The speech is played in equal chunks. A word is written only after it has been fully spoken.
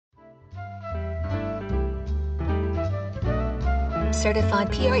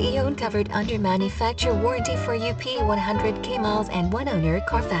Certified PRE-owned covered under manufacturer warranty for UP 100K miles and one owner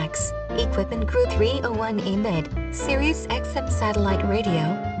Carfax. Equipment Crew 301A Mid, Sirius XM Satellite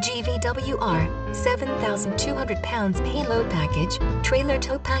Radio, GVWR, 7,200 pounds payload package, trailer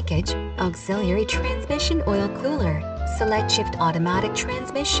tow package, auxiliary transmission oil cooler, select shift automatic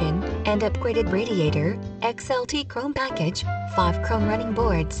transmission, and upgraded radiator, XLT chrome package, 5 chrome running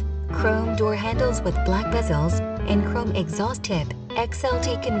boards, chrome door handles with black bezels, and chrome exhaust tip,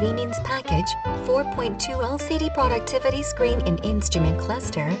 XLT convenience package, 4.2 LCD productivity screen and instrument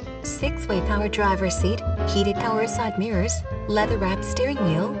cluster, 6-way power driver seat, heated power side mirrors, leather-wrapped steering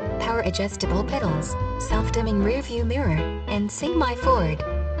wheel, power adjustable pedals, self-dimming rear view mirror, and Sing My Ford.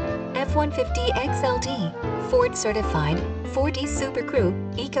 F-150 XLT, Ford certified, 4WD SuperCrew,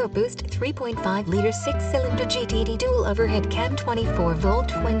 EcoBoost 3.5-liter 6-cylinder GTD dual overhead cam 24-volt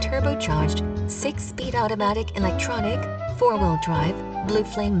twin turbocharged, 6-speed automatic electronic, 4-wheel drive, blue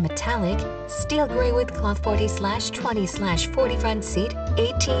flame metallic, steel gray with cloth 40/20/40 front seat,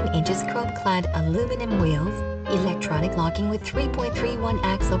 18 inches chrome-clad aluminum wheels, electronic locking with 3.31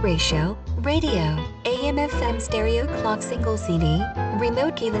 axle ratio, radio, AM/FM stereo clock single CD,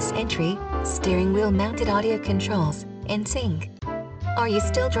 remote keyless entry, steering wheel mounted audio controls, and sync. Are you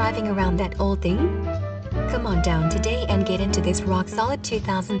still driving around that old thing? Come on down today and get into this rock-solid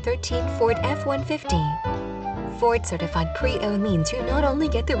 2013 Ford F-150. Ford Certified Pre-Owned means you not only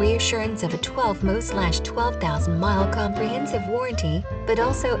get the reassurance of a 12-12,000-mile comprehensive warranty, but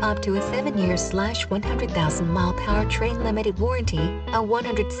also up to a 7-year/100,000-mile powertrain limited warranty, a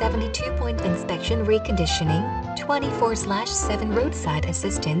 172-point inspection reconditioning, 24/7 roadside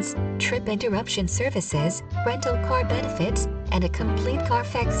assistance, trip interruption services, rental car benefits, and a complete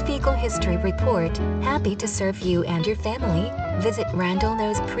Carfax vehicle history report. Happy to serve you and your family. Visit Randall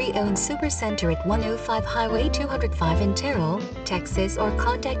Noe Supercenter at 105 Highway 205 in Terrell, Texas, or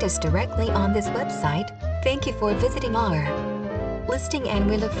contact us directly on this website. Thank you for visiting our listing, and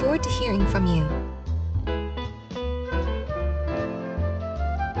we look forward to hearing from you.